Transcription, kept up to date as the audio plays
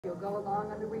You'll go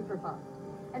along on the reefer bus.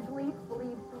 And police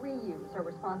believe 3 youths are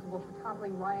responsible for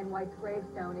toppling Ryan White's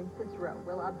gravestone in Cicero.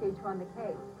 We'll update you on the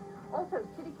case. Also,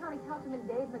 City County Councilman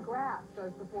Dave McGrath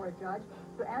goes before a judge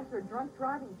to answer drunk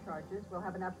driving charges. We'll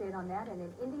have an update on that. And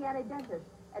an Indiana dentist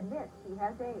admits he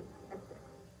has AIDS at 6.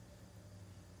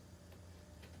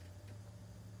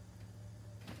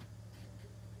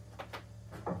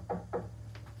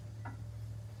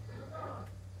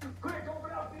 Quick,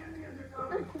 open up! The Indians are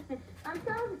coming! I'm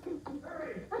coming.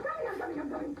 Hurry! I'm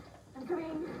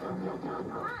coming.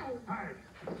 Hi. Hi.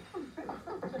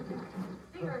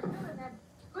 You are still in that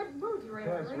good mood you were in.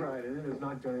 That's right, and it is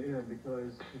not going to end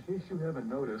because, in case you haven't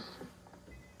noticed,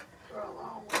 for a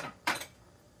long way.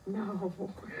 No.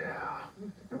 Yeah.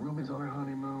 The Ruby's on her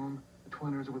honeymoon. The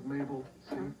Twinners are with Mabel,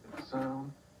 safe and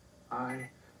sound. I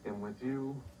am with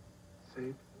you,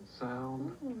 safe and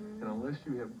sound. And unless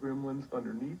you have gremlins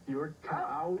underneath your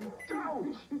couch.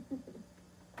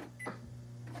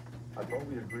 I thought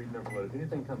we agreed never let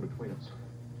anything come between us.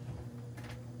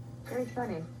 Very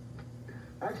funny.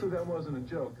 Actually, that wasn't a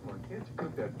joke. Come on, can't you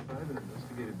put that private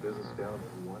investigative business down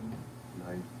for one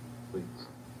night, please?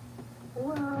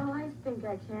 Well, I think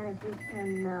I can if you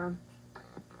can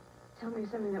tell me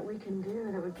something that we can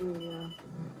do that would be a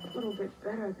little bit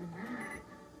better than that.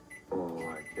 Oh,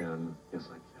 I can. Yes,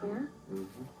 I can.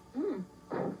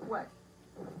 Yeah? What?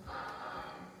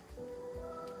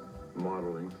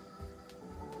 Modeling.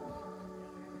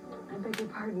 I beg your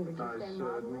pardon, did you I say said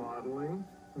modeling? modeling.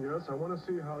 Yes, I want to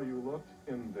see how you look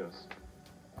in this.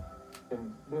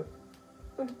 In this.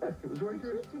 Heck, it was right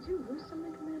here. Did you lose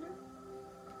something, Commander?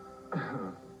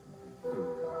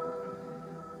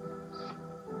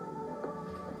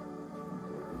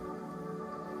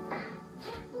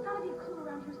 There's gotta be a clue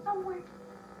around here somewhere.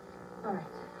 All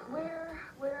right.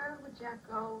 Where would Jack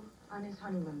go on his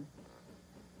honeymoon?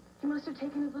 He must have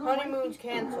taken his little Honeymoon's wifey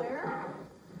canceled. somewhere.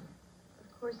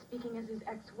 Of course, speaking as his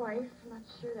ex-wife, I'm not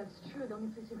sure that's true. The only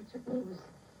place he ever took me was to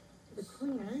the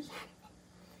cleaners.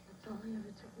 That's all he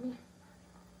ever took me.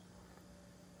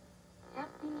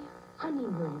 Happy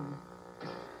honeymoon.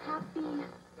 Happy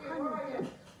honeymoon.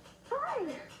 Hi.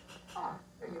 Ah,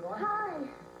 there you are. Hi. What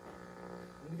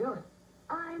are you doing?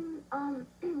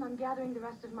 I'm gathering the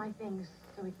rest of my things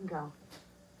so we can go.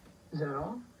 Is that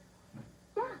all?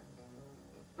 Yeah.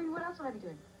 I mean, what else would I be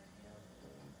doing?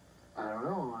 I don't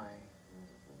know.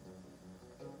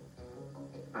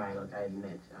 Look, I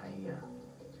admit,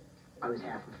 I was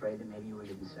half afraid that maybe you were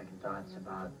getting second thoughts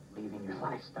about leaving your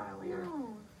lifestyle here.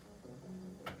 No.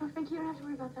 No, Frankie, you don't have to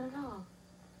worry about that at all.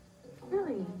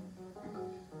 Really.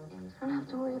 I don't have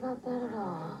to worry about that at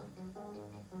all.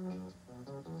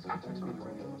 Scott texted me to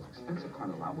ring the most expensive car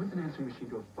in the lot with an answering machine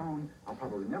to a phone I'll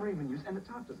probably never even use, and the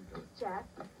top doesn't go. Jack,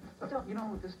 Don't. You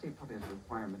know, this state probably has a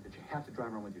requirement that you have to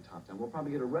drive around with your top down. We'll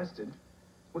probably get arrested.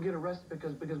 We'll get arrested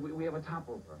because we have a top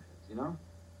over our heads, you know?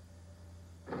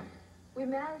 we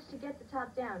managed to get the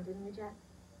top down, didn't we, Jack?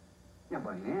 Yeah,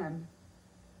 by hand.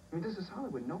 I mean, this is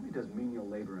Hollywood. Nobody does menial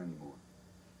labor anymore.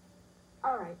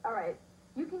 All right.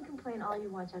 You can complain all you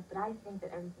want, Jack, but I think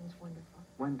that everything's wonderful.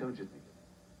 When don't you think it?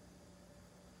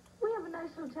 We have a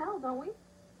nice hotel, don't we?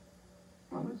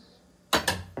 Well, it's... I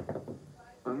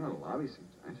don't know, the lobby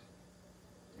seems nice.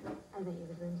 I bet you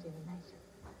the room's even nicer.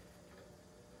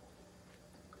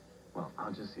 Well,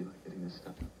 I'll just see about getting this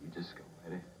stuff. You just go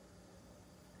right ahead.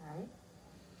 All right.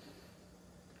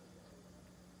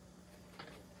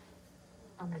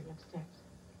 I'll meet you upstairs.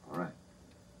 All right.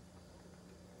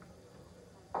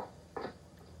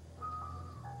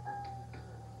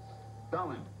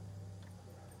 Darling.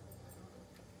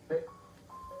 Hey.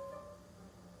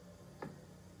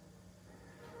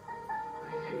 I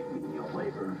hate menial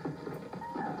labor.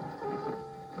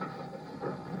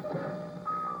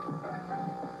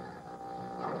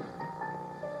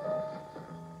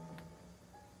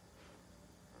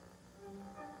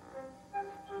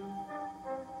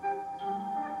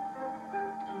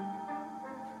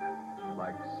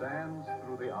 Like sands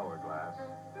through the hourglass,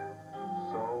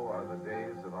 so are the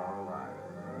days of our lives.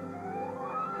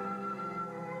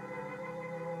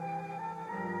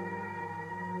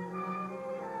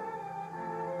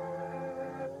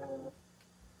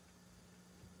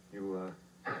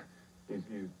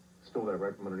 You stole that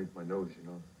right from underneath my nose, you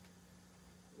know.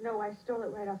 No, I stole it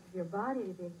right off of your body,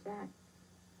 to be exact.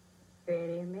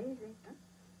 Pretty amazing,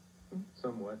 huh?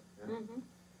 Somewhat. Yeah.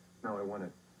 Now I want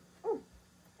it. Oh,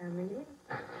 I'm in it.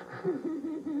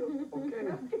 Okay.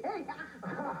 Okay.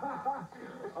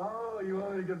 Oh, you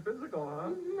want me to get physical,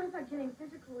 huh? I thought getting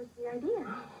physical was the idea.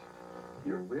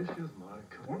 Your wish is my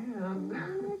command.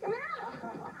 Come out!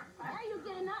 Are you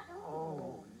getting up?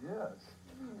 Oh, yes.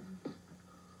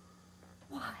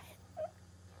 Why?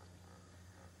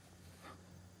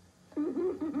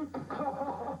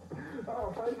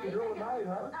 Oh, fight the girl tonight,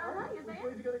 huh? You Which think?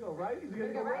 way you gonna go, right? Is he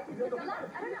gonna go Right? left? Take a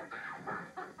left. I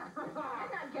don't know.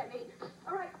 Cannot get me.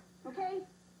 All right, okay?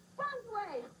 Wrong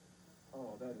way.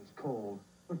 Oh, that is cold.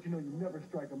 Don't you know you never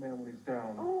strike a man when he's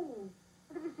down? Oh,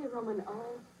 what did it say, Roman?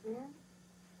 Oh, yeah?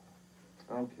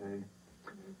 Okay.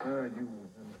 You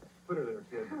put her there,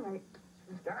 kid. All right.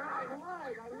 I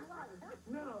lied.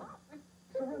 No.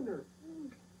 Surrender.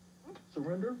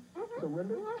 Surrender?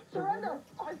 Surrender? Surrender.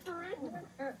 I surrender.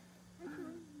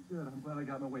 Good, I'm glad I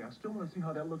got in the way. I still want to see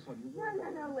how that looks on you.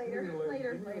 No, later.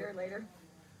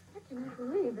 I cannot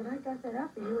believe that I got that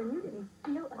out for you and you didn't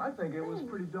feel a I think it was thing.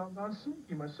 pretty doggone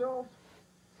sneaky myself.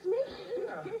 Sneaky.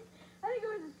 Yeah. I think it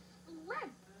was a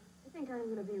slick. I think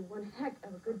I'm going to be one heck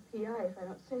of a good PI if I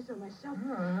don't say so myself.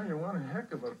 Yeah, you're one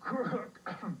heck of a crook.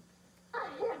 I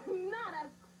am not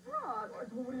a crook.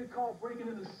 What do you call breaking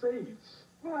into safes?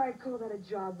 Well, I call that a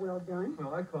job well done.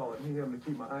 Well, I call it me having to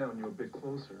keep my eye on you a bit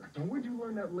closer. And where'd you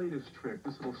learn that latest trick,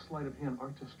 this little sleight of hand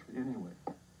artistry, anyway?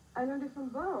 I learned it from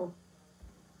Bo.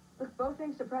 Look, Bo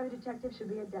thinks a private detective should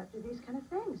be adept at these kind of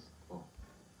things. Bo?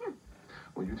 Yeah.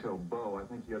 Well, you tell Bo I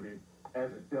think he ought to be as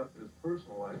adept at his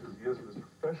personal life as he is with his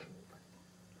professional life.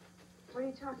 What are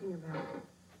you talking about?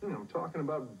 I'm talking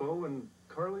about Bo and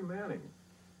Carly Manning.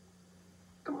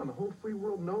 Come on, the whole free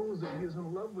world knows that he is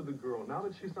in love with the girl. Now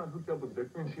that she's not hooked up with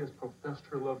Victor and she has professed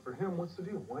her love for him, what's the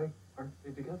deal? Why aren't they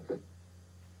together?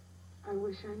 I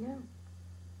wish I knew.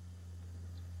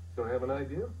 Don't have an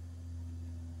idea?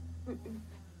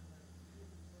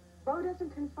 Bo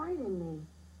doesn't confide in me.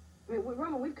 I mean,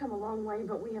 Roman, we've come a long way,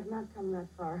 but we have not come that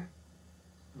far.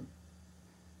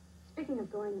 Speaking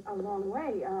of going a long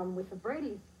way, with the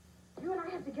Bradys, you and I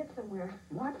have to get somewhere.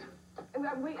 What? And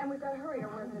we've got to hurry or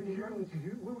we're going to be late.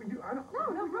 I don't...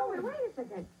 No, Roman, wait a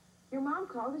second. Your mom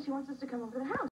called and she wants us to come over to the house.